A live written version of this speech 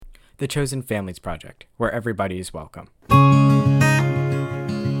The Chosen Families Project, where everybody is welcome.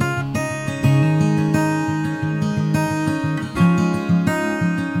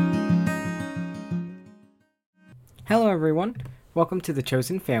 Hello everyone, welcome to the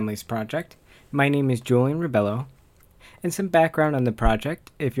Chosen Families Project. My name is Julian Rebello, and some background on the project,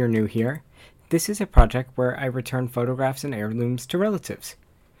 if you're new here. This is a project where I return photographs and heirlooms to relatives.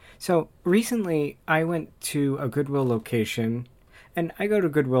 So recently I went to a Goodwill location, and I go to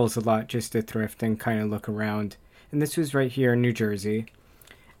Goodwills a lot just to thrift and kind of look around, and this was right here in New Jersey.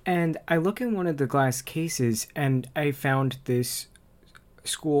 And I look in one of the glass cases and I found this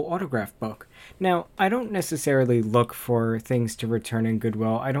school autograph book. Now, I don't necessarily look for things to return in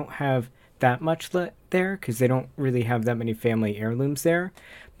Goodwill. I don't have that much there because they don't really have that many family heirlooms there.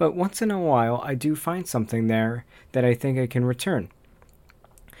 But once in a while, I do find something there that I think I can return.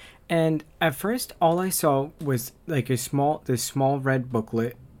 And at first, all I saw was like this small red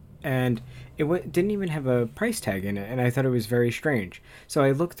booklet, and it didn't even have a price tag in it, and I thought it was very strange. So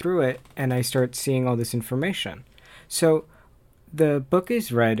I looked through it, and I start seeing all this information. So the book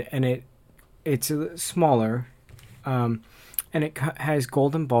is red, and it's smaller, and it has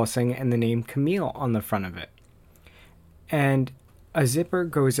gold embossing and the name Camille on the front of it. And a zipper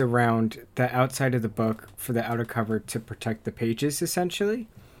goes around the outside of the book for the outer cover to protect the pages, essentially.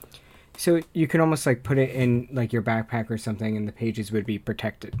 So you can almost like put it in like your backpack or something and the pages would be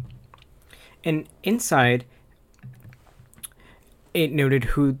protected. And inside, it noted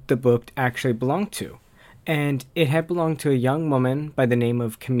who the book actually belonged to. And it had belonged to a young woman by the name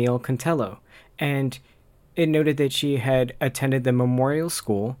of Camille Contello. And it noted that she had attended the memorial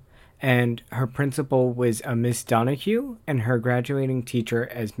school, and her principal was a Miss Donahue, and her graduating teacher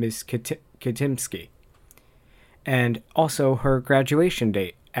as Miss Katimsky. And also her graduation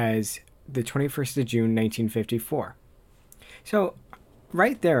date as the 21st of June, 1954. So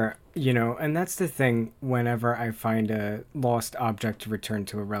right there, and that's the thing whenever I find a lost object to return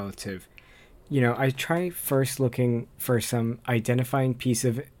to a relative. I try first looking for some identifying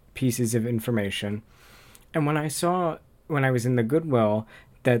pieces of information. And when I was in the Goodwill,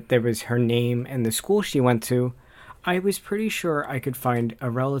 that there was her name and the school she went to, I was pretty sure I could find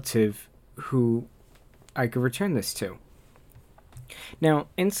a relative who I could return this to. Now,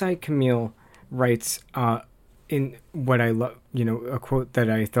 inside Camille writes in what I love, a quote that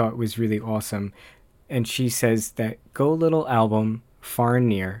I thought was really awesome. And she says that, "Go little album, far and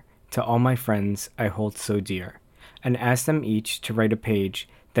near, to all my friends I hold so dear, and ask them each to write a page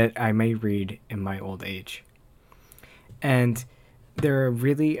that I may read in my old age." And there are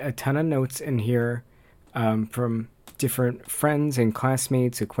really a ton of notes in here from different friends and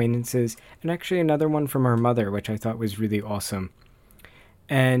classmates, acquaintances, and actually another one from her mother, which I thought was really awesome.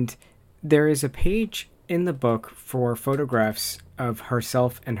 And there is a page in the book for photographs of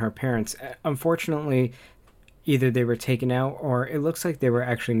herself and her parents. Unfortunately, either they were taken out or it looks like they were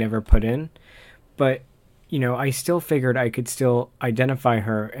actually never put in. But, I still figured I could still identify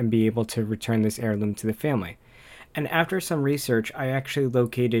her and be able to return this heirloom to the family. And after some research, I actually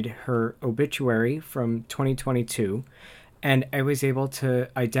located her obituary from 2022, and I was able to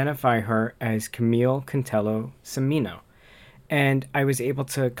identify her as Camille Contello Cimino. And I was able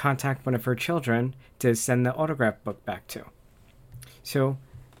to contact one of her children to send the autograph book back to. So,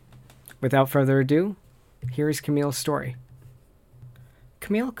 without further ado, here is Camille's story.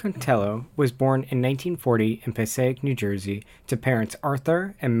 Camille Contello was born in 1940 in Passaic, New Jersey, to parents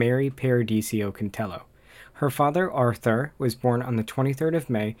Arthur and Mary Paradiso Contello. Her father, Arthur, was born on the 23rd of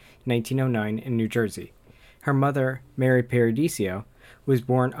May, 1909 in New Jersey. Her mother, Mary Paradiso, was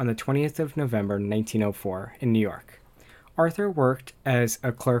born on the 20th of November, 1904 in New York. Arthur worked as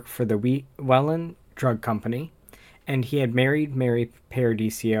a clerk for the Welland Drug Company, and he had married Mary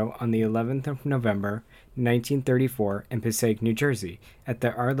Paradiso on the 11th of November, 1934 in Passaic, New Jersey, at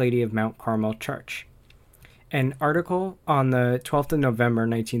the Our Lady of Mount Carmel Church. An article on the 12th of November,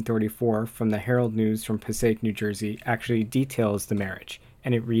 1934 from the Herald News from Passaic, New Jersey actually details the marriage,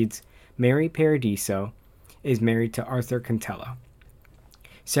 and it reads, "Mary Paradiso is married to Arthur Contello.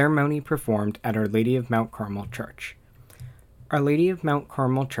 Ceremony performed at Our Lady of Mount Carmel Church." Our Lady of Mount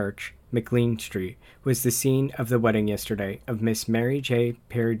Carmel Church, McLean Street, was the scene of the wedding yesterday of Miss Mary J.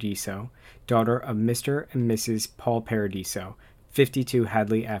 Paradiso, daughter of Mr. and Mrs. Paul Paradiso, 52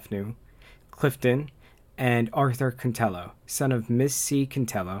 Hadley Avenue, Clifton, and Arthur Contello, son of Miss C.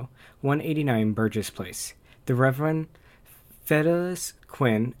 Contello, 189 Burgess Place. The Reverend Fidelis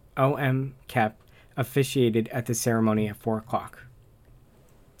Quinn, O.M. Cap, officiated at the ceremony at 4 o'clock.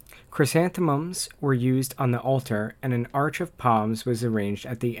 Chrysanthemums were used on the altar, and an arch of palms was arranged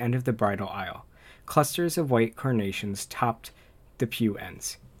at the end of the bridal aisle. Clusters of white carnations topped the pew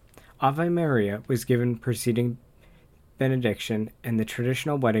ends. Ave Maria was given preceding benediction and the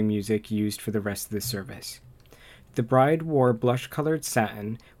traditional wedding music used for the rest of the service. The bride wore blush-colored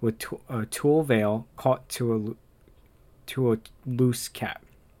satin with a tulle veil caught to a loose cap.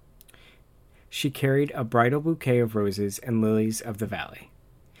 She carried a bridal bouquet of roses and lilies of the valley.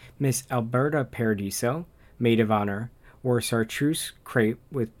 Miss Alberta Paradiso, maid of honor, wore chartreuse crepe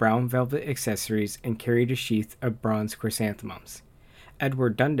with brown velvet accessories and carried a sheath of bronze chrysanthemums.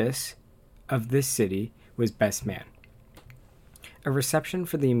 Edward Dundas, of this city, was best man. A reception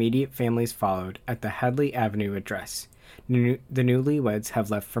for the immediate families followed at the Hadley Avenue address. The newlyweds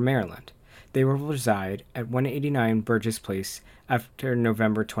have left for Maryland. They will reside at 189 Burgess Place after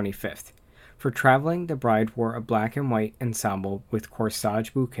November 25th. For traveling, the bride wore a black and white ensemble with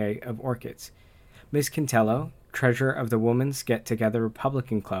corsage bouquet of orchids. Miss Contello, treasurer of the Women's Get-Together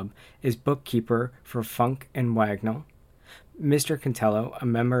Republican Club, is bookkeeper for Funk and Wagnall. Mr. Contello, a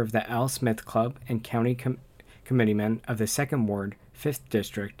member of the Al Smith Club and county committeeman of the 2nd Ward, 5th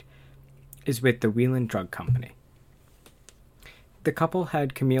District, is with the Wheelan Drug Company. The couple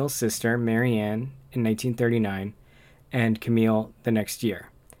had Camille's sister, Mary Ann, in 1939, and Camille the next year.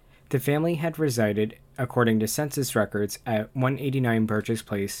 The family had resided, according to census records, at 189 Burgess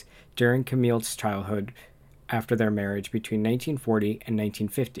Place during Camille's childhood after their marriage between 1940 and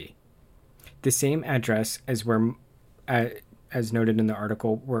 1950. The same address as noted in the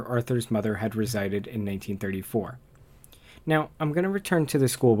article where Arthur's mother had resided in 1934. Now, I'm going to return to the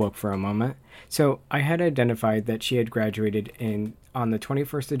school book for a moment. So, I had identified that she had graduated on the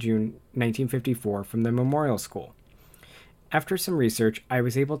 21st of June, 1954 from the Memorial School. After some research, I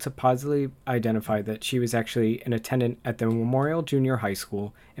was able to positively identify that she was actually an attendant at the Memorial Junior High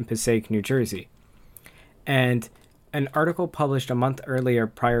School in Passaic, New Jersey. And an article published a month earlier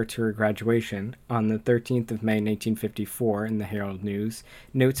prior to her graduation, on the 13th of May 1954 in the Herald News,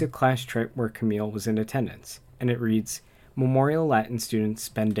 notes a class trip where Camille was in attendance, and it reads, Memorial Latin students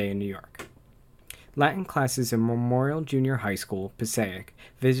spend day in New York. Latin classes in Memorial Junior High School, Passaic,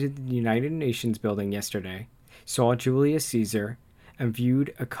 visited the United Nations building yesterday, saw Julius Caesar, and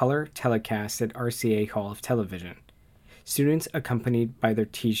viewed a color telecast at RCA Hall of Television. Students accompanied by their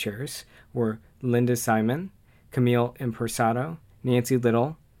teachers were Linda Simon, Camille Impersado, Nancy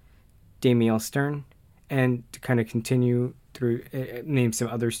Little, Damiel Stern, and to kind of continue through, name some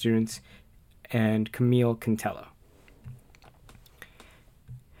other students, and Camille Contello.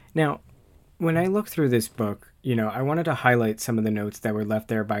 Now, when I looked through this book, I wanted to highlight some of the notes that were left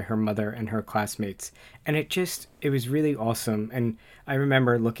there by her mother and her classmates. And it was really awesome. And I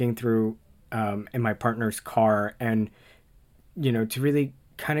remember looking through in my partner's car and, to really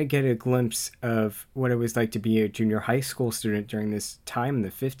kind of get a glimpse of what it was like to be a junior high school student during this time in the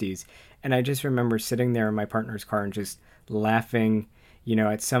 50s. And I just remember sitting there in my partner's car and just laughing,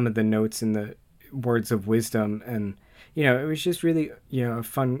 at some of the notes and the words of wisdom. And, it was just really, a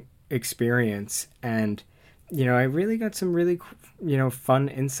fun experience. And I really got some really, fun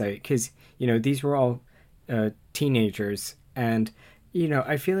insight because, these were all teenagers. And,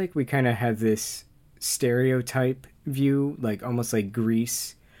 I feel like we kind of have this stereotype view, like almost like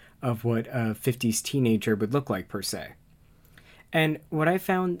Grease, of what a 50s teenager would look like per se. And what I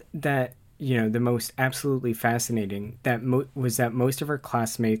found that, the most absolutely fascinating was that most of her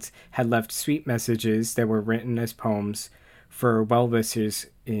classmates had left sweet messages that were written as poems for well-wishers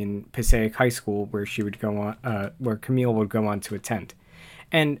in Passaic High School, where she would go on, where Camille would go on to attend.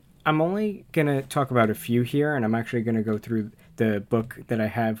 And I'm only gonna talk about a few here, and I'm actually gonna go through the book that I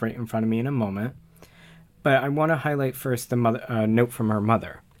have right in front of me in a moment. But I want to highlight first the note from her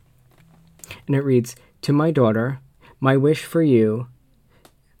mother, and it reads: "To my daughter, my wish for you,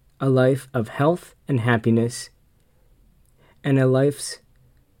 a life of health and happiness, and a life's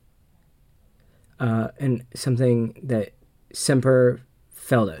and something that semper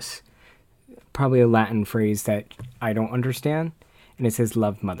fidelis," probably a Latin phrase that I don't understand, and it says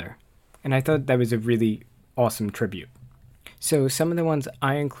 "love mother." And I thought that was a really awesome tribute. So some of the ones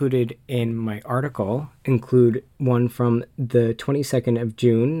I included in my article include one from the 22nd of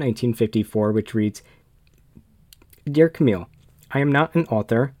June, 1954, which reads, "Dear Camille, I am not an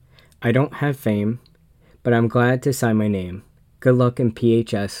author. I don't have fame, but I'm glad to sign my name. Good luck in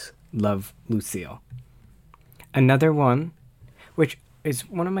PHS. Love, Lucille." Another one, which is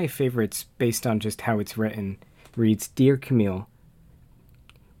one of my favorites based on just how it's written, reads, "Dear Camille,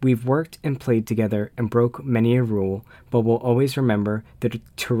 we've worked and played together and broke many a rule, but we'll always remember the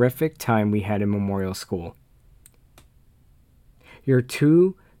terrific time we had in Memorial School. You're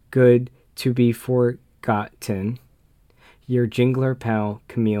too good to be forgotten. Your jingler pal,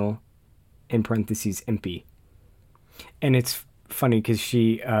 Camille, in parentheses, Impy." And it's funny because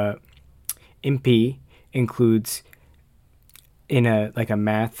she Impy includes in a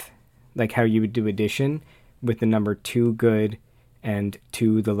math, like how you would do addition with the number 2 good and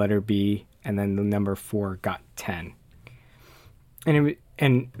 2 the letter B, and then the number 4 got 10. And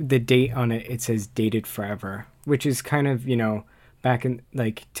the date on it, it says dated forever, which is kind of, back in,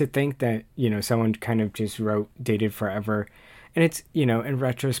 like, to think that, someone kind of just wrote dated forever. And it's, in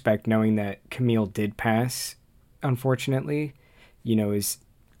retrospect, knowing that Camille did pass, unfortunately, is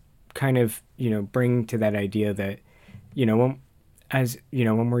kind of, bringing to that idea that, when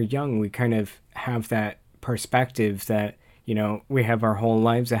we're young, we kind of have that perspective that, we have our whole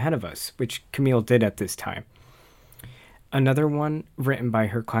lives ahead of us, which Camille did at this time. Another one written by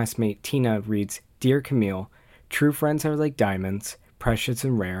her classmate Tina reads, Dear Camille, true friends are like diamonds, precious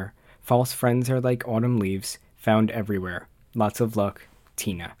and rare. False friends are like autumn leaves, found everywhere. Lots of luck,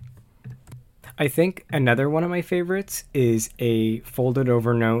 Tina. I think another one of my favorites is a folded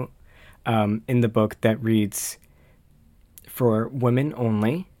over note in the book that reads, for women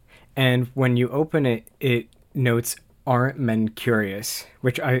only. And when you open it, it notes, aren't men curious?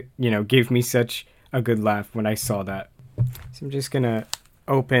 Which gave me such a good laugh when I saw that. So I'm just going to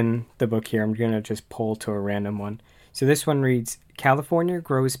open the book here. I'm going to just pull to a random one. So this one reads, California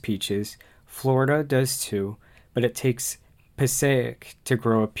grows peaches. Florida does too. But it takes Passaic to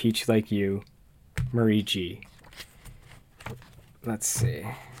grow a peach like you. Marie G. Let's see.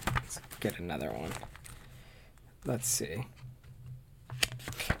 Let's get another one. Let's see.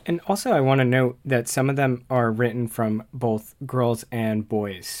 And also I want to note that some of them are written from both girls and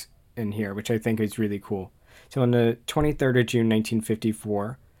boys in here, which I think is really cool. So on the 23rd of June,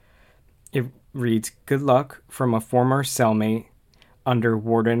 1954, it reads, Good luck from a former cellmate under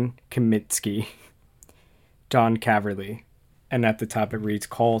Warden Kamitsky, Don Caverly. And at the top it reads,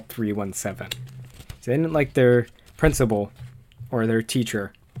 Call 317. So they didn't like their principal or their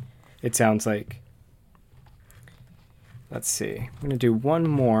teacher, it sounds like. Let's see. I'm going to do one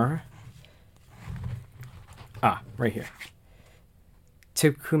more. Right here.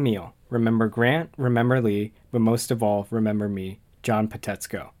 To Camille, remember Grant, remember Lee, but most of all, remember me, John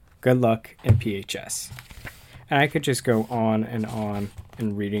Patetsko. Good luck in PHS. And I could just go on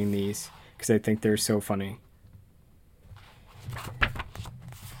and reading these because I think they're so funny.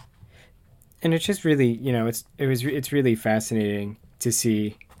 And it's just really, it's really fascinating to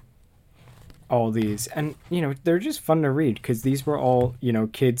see all these. And, they're just fun to read because these were all,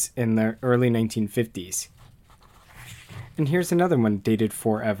 kids in the early 1950s. And here's another one dated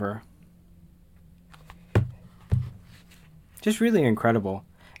forever. Just really incredible.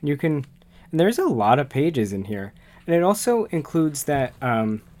 And there's a lot of pages in here. And it also includes that,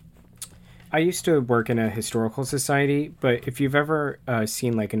 I used to work in a historical society, but if you've ever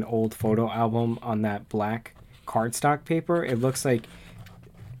seen like an old photo album on that black cardstock paper, it looks like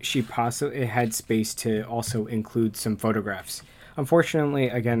it had space to also include some photographs. Unfortunately,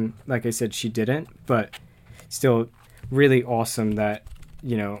 again, like I said, she didn't, but still really awesome that,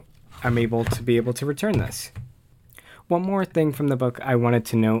 I'm able to return this. One more thing from the book I wanted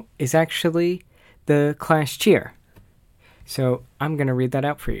to note is actually the class cheer. So I'm going to read that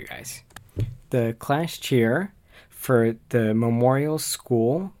out for you guys. The class cheer for the Memorial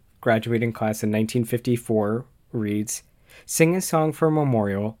School graduating class in 1954 reads, Sing a song for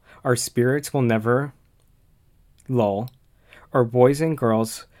Memorial, our spirits will never lull. Our boys and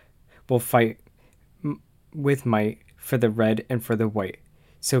girls will fight with might for the red and for the white.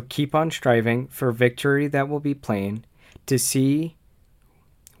 So keep on striving for victory that will be plain. To see,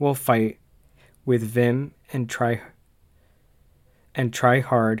 we'll fight with vim and try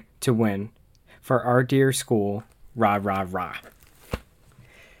hard to win. For our dear school, rah, rah, rah.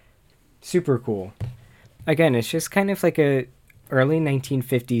 Super cool. Again, it's just kind of like a early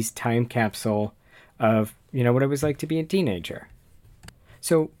 1950s time capsule of, what it was like to be a teenager.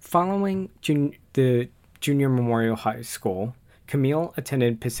 So following the Junior Memorial High School, Camille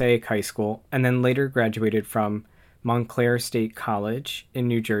attended Passaic High School and then later graduated from Montclair State College in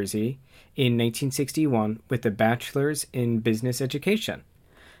New Jersey in 1961 with a bachelor's in business education.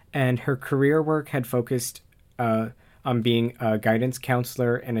 And her career work had focused on being a guidance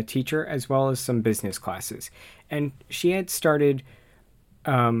counselor and a teacher, as well as some business classes. And she had started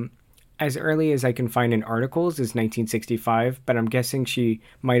as early as I can find in articles is 1965, but I'm guessing she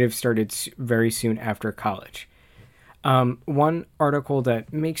might have started very soon after college. One article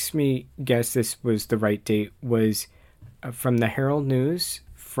that makes me guess this was the right date was from the Herald News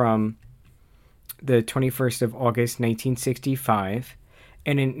from the 21st of August, 1965.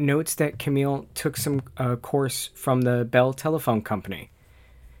 And it notes that Camille took some course from the Bell Telephone Company.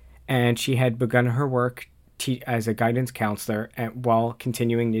 And she had begun her work as a guidance counselor while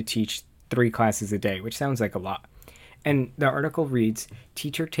continuing to teach 3 classes a day, which sounds like a lot. And the article reads,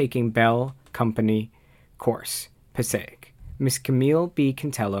 Teacher taking Bell Company course, Passaic. Miss Camille B.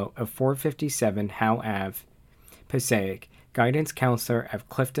 Contello of 457 Howe Ave, Passaic, guidance counselor at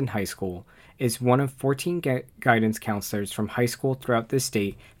Clifton High School, is one of 14 guidance counselors from high school throughout the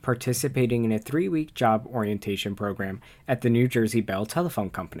state participating in a 3-week job orientation program at the New Jersey Bell Telephone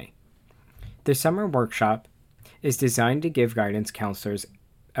Company. The summer workshop is designed to give guidance counselors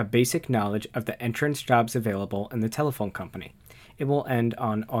a basic knowledge of the entrance jobs available in the telephone company. It will end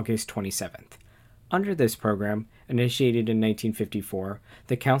on August 27th. Under this program, initiated in 1954,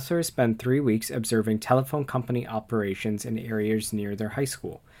 the counselors spend 3 weeks observing telephone company operations in areas near their high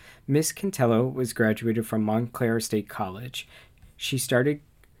school. Miss Contello was graduated from Montclair State College. She started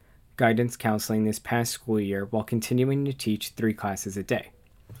guidance counseling this past school year while continuing to teach 3 classes a day.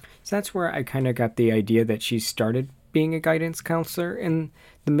 So that's where I kind of got the idea that she started being a guidance counselor in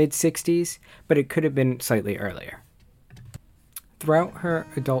the mid-60s, but it could have been slightly earlier. Throughout her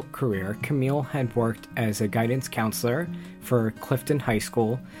adult career, Camille had worked as a guidance counselor for Clifton High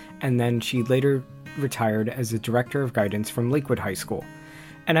School, and then she later retired as a director of guidance from Lakewood High School.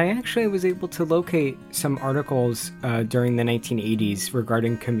 And I actually was able to locate some articles during the 1980s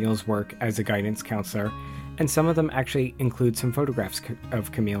regarding Camille's work as a guidance counselor, and some of them actually include some photographs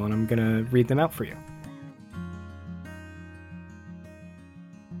of Camille, and I'm going to read them out for you.